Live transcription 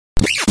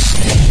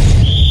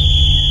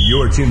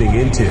You're tuning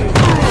into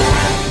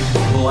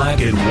Black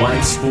and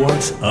White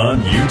Sports on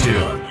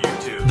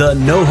YouTube. The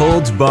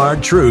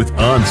no-holds-barred truth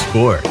on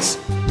sports.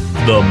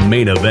 The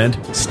main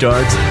event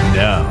starts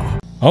now.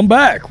 I'm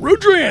back.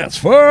 Rudrance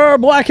for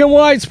Black and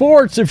White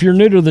Sports. If you're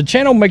new to the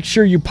channel, make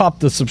sure you pop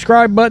the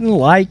subscribe button,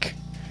 like,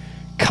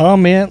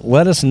 comment,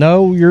 let us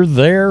know you're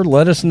there.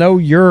 Let us know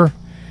your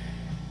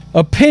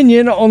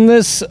opinion on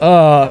this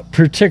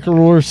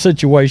particular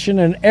situation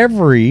and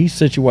every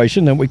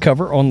situation that we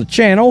cover on the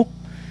channel.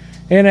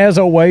 And as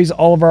always,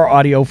 all of our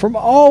audio from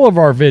all of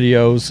our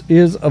videos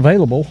is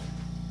available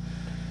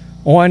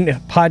on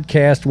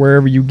podcast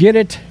wherever you get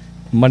it,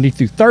 Monday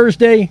through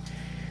Thursday.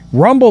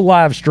 Rumble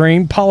live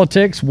stream,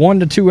 politics,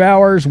 1 to 2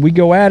 hours. We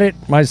go at it,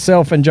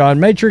 myself and John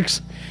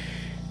Matrix,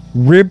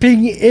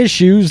 ripping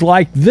issues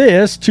like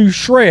this to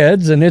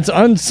shreds, and it's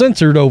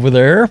uncensored over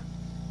there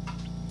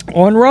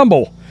on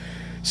Rumble.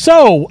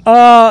 So,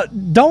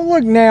 don't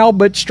look now,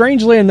 but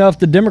strangely enough,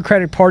 the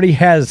Democratic Party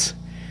has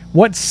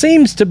what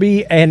seems to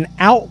be an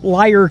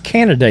outlier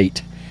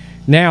candidate.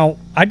 Now,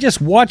 I just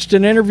watched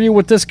an interview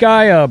with this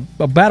guy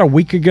about a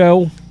week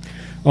ago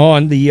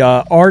on the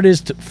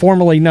artist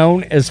formerly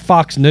known as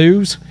Fox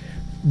News.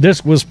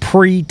 This was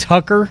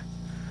pre-Tucker.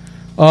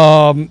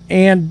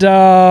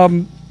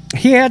 And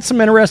he had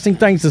some interesting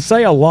things to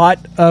say, a lot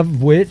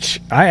of which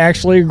I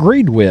actually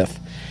agreed with,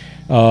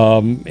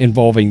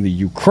 involving the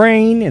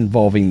Ukraine,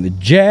 involving the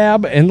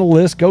jab, and the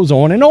list goes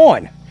on and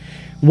on.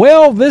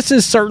 Well, this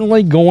is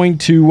certainly going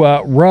to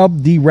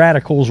rub the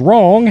radicals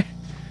wrong.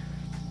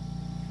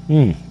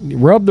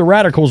 Rub the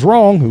radicals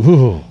wrong.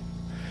 Ooh,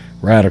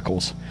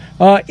 radicals.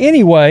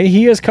 Anyway,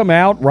 he has come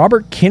out,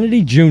 Robert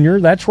Kennedy Jr.,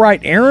 that's right,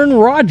 Aaron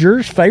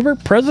Rodgers'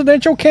 favorite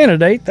presidential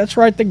candidate. That's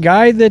right, the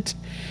guy that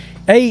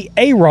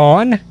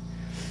Aaron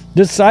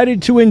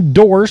decided to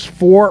endorse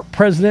for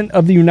president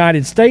of the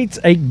United States,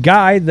 a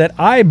guy that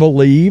I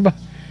believe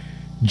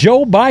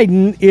Joe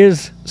Biden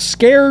is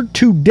scared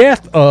to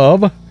death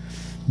of.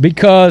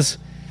 Because,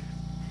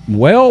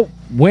 well,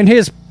 when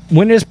his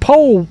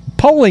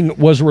polling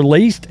was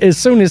released, as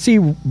soon as he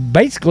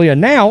basically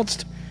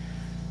announced,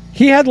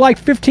 he had like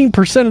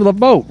 15% of the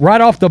vote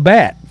right off the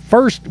bat,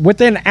 first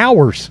within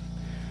hours,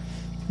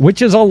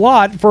 which is a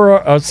lot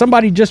for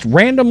somebody just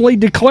randomly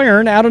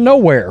declaring out of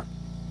nowhere.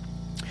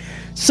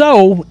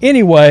 So,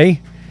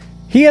 anyway,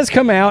 he has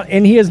come out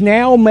and he has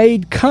now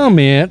made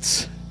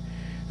comments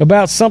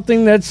about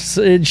something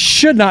it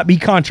should not be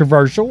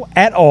controversial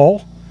at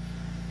all.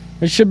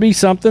 It should be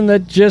something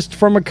that just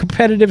from a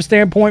competitive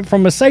standpoint,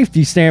 from a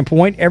safety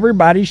standpoint,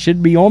 everybody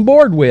should be on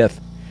board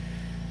with.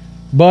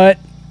 But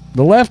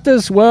the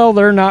leftists, well,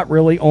 they're not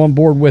really on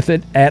board with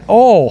it at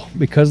all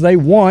because they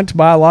want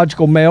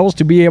biological males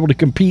to be able to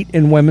compete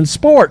in women's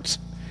sports.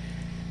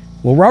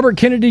 Well, Robert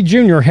Kennedy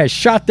Jr. has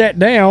shot that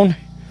down.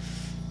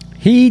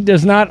 He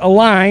does not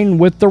align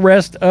with the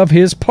rest of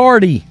his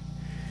party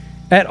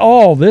at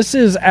all. This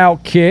is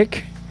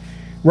Outkick.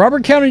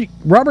 Robert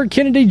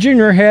Kennedy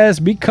Jr. has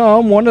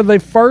become one of the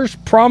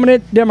first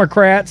prominent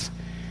Democrats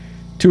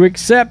to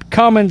accept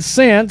common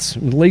sense,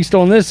 at least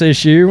on this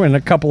issue and a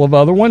couple of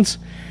other ones.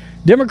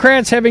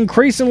 Democrats have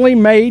increasingly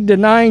made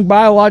denying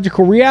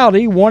biological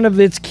reality one of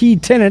its key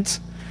tenets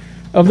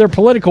of their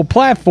political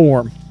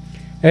platform.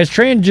 As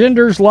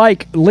transgenders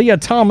like Leah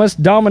Thomas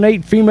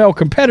dominate female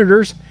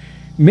competitors,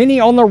 many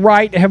on the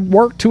right have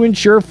worked to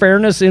ensure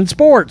fairness in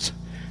sports.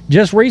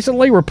 Just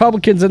recently,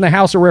 Republicans in the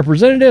House of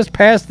Representatives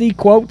passed the,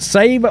 quote,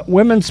 Save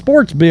Women's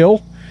Sports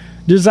bill,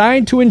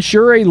 designed to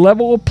ensure a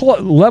level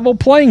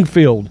playing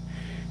field.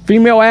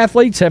 Female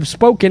athletes have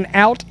spoken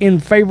out in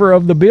favor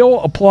of the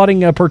bill, applauding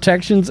the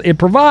protections it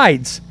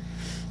provides.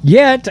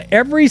 Yet,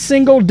 every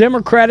single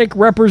Democratic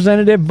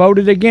representative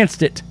voted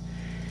against it.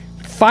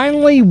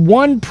 Finally,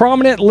 one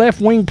prominent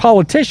left-wing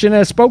politician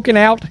has spoken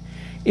out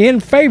in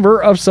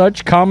favor of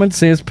such common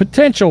sense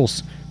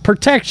protections.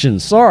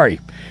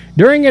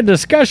 During a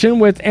discussion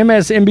with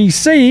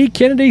MSNBC,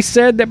 Kennedy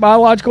said that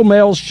biological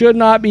males should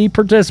not be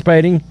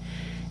participating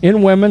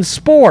in women's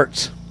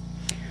sports.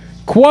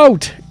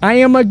 Quote, I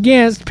am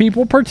against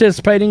people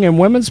participating in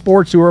women's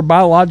sports who are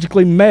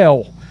biologically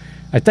male.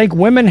 I think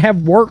women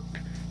have worked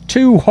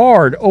too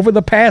hard over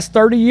the past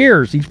 30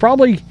 years. He's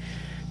probably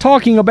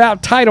talking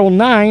about Title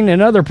IX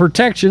and other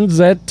protections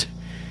that,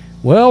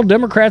 well,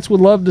 Democrats would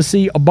love to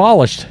see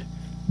abolished.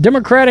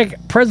 Democratic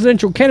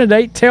presidential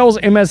candidate tells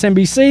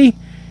MSNBC,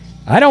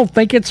 I don't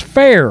think it's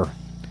fair.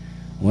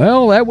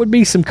 Well, that would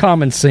be some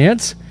common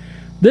sense.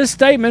 This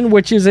statement,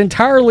 which is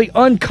entirely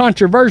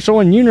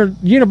uncontroversial and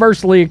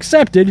universally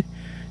accepted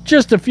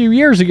just a few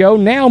years ago,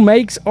 now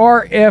makes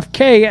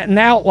RFK an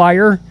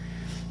outlier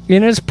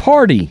in his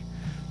party.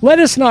 Let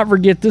us not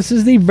forget this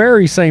is the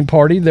very same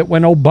party that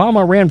when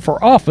Obama ran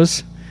for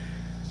office,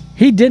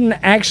 he didn't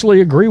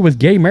actually agree with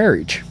gay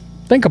marriage.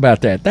 Think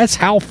about that. That's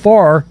how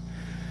far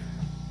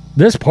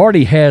this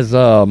party has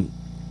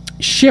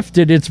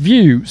shifted its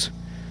views.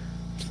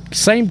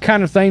 Same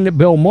kind of thing that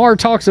Bill Maher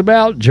talks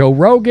about, Joe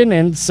Rogan,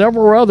 and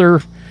several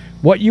other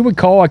what you would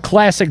call a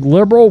classic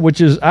liberal, which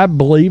is, I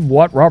believe,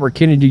 what Robert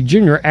Kennedy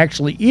Jr.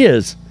 actually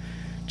is.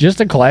 just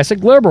a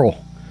classic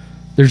liberal.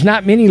 There's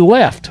not many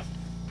left.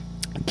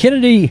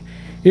 Kennedy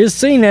is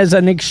seen as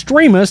an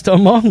extremist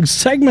among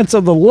segments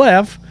of the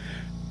left,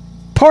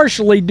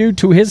 partially due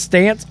to his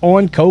stance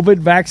on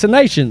COVID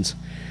vaccinations.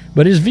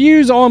 But his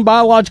views on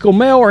biological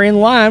male are in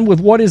line with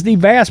what is the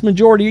vast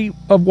majority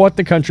of what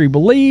the country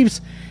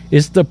believes.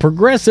 It's the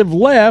progressive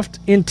left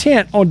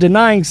intent on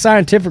denying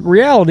scientific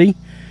reality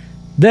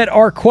that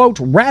are, quote,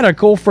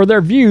 radical for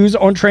their views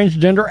on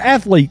transgender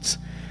athletes.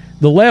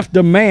 The left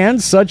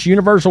demands such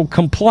universal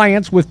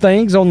compliance with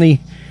things on the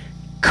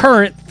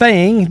current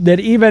thing that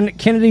even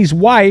Kennedy's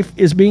wife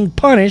is being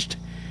punished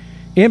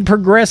in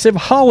progressive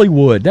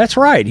Hollywood. That's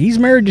right. He's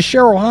married to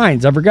Cheryl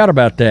Hines. I forgot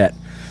about that.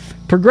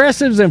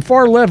 Progressives and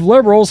far-left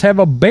liberals have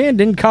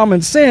abandoned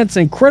common sense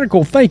and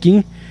critical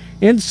thinking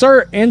in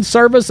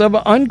service of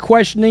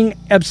unquestioning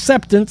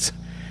acceptance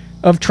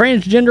of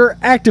transgender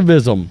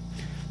activism.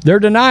 Their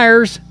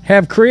deniers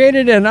have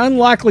created an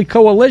unlikely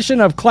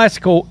coalition of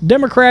classical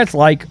Democrats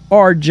like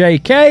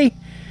RJK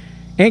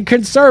and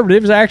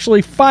conservatives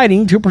actually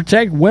fighting to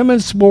protect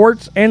women's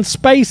sports and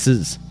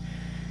spaces.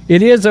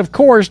 It is, of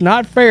course,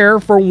 not fair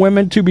for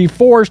women to be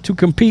forced to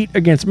compete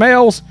against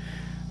males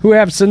who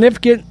have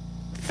significant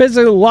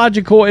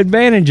physiological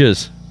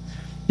advantages.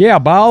 Yeah,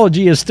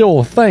 biology is still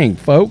a thing,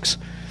 folks.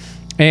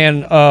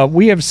 And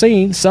we have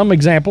seen some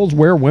examples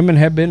where women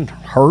have been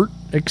hurt,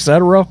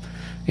 etc.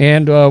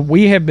 And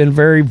we have been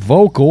very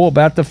vocal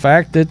about the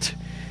fact that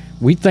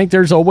we think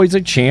there's always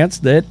a chance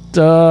that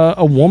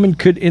a woman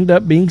could end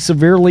up being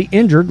severely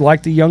injured,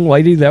 like the young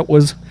lady that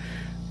was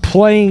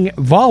playing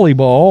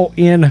volleyball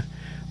in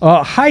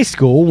high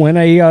school when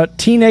a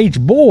teenage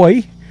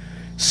boy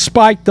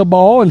spiked the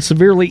ball and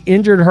severely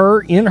injured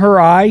her in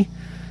her eye,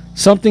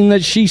 something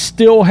that she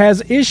still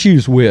has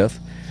issues with.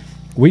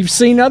 We've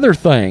seen other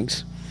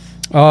things.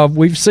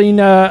 We've seen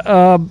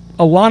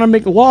Alana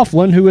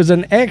McLaughlin, who is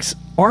an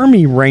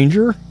ex-Army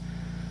Ranger,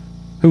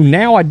 who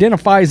now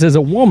identifies as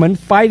a woman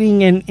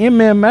fighting in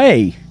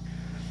MMA.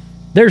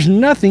 There's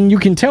nothing you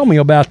can tell me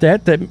about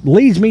that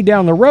leads me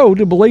down the road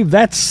to believe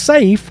that's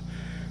safe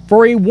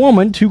for a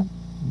woman to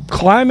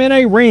climb in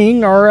a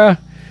ring or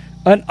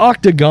an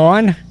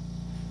octagon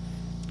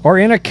or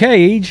in a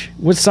cage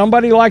with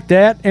somebody like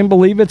that and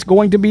believe it's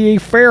going to be a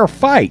fair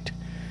fight.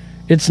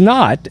 It's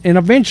not. And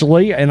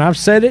eventually, and I've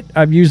said it,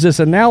 I've used this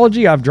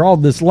analogy, I've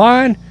drawn this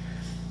line,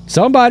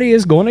 somebody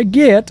is going to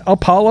get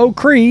Apollo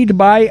Creed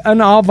by an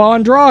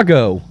Ivan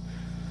Drago.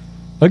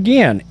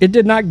 Again, it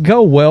did not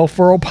go well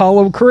for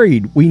Apollo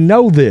Creed. We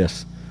know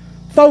this.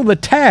 Throw the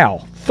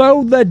towel.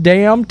 Throw the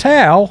damn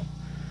towel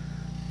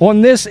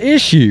on this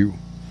issue.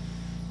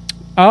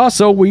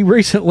 Also, we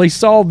recently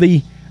saw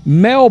the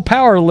male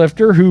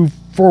powerlifter who,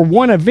 for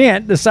one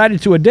event,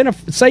 decided to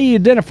say he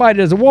identified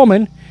as a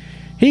woman.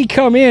 He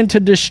come in to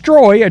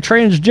destroy a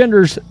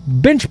transgender's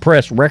bench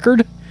press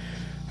record,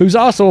 who's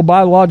also a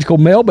biological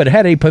male but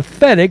had a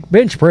pathetic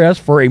bench press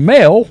for a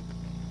male,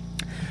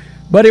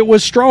 but it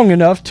was strong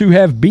enough to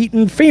have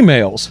beaten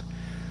females.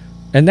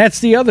 And that's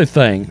the other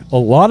thing. A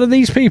lot of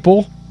these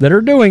people that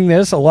are doing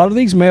this, a lot of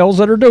these males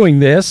that are doing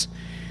this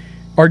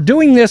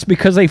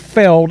because they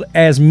failed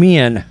as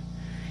men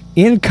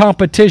in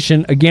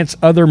competition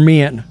against other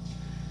men.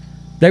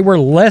 They were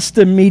less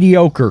than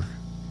mediocre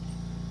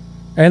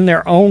in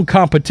their own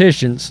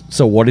competitions.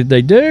 So what did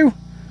they do?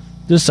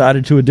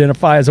 Decided to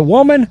identify as a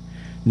woman,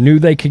 knew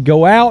they could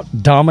go out,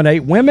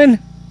 dominate women,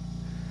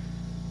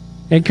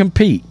 and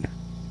compete.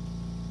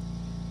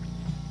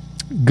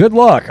 Good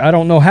luck. I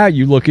don't know how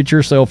you look at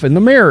yourself in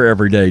the mirror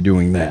every day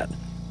doing that.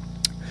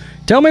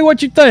 Tell me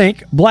what you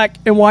think, black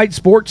and white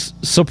sports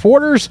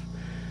supporters.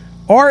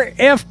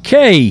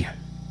 RFK.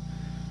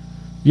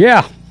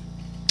 Yeah,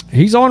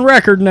 he's on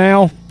record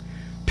now.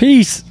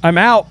 Peace. I'm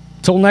out.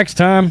 Till next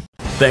time.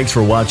 Thanks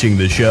for watching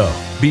the show.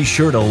 Be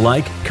sure to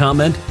like,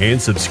 comment,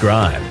 and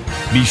subscribe.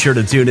 Be sure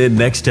to tune in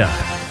next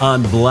time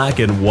on Black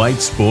and White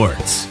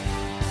Sports.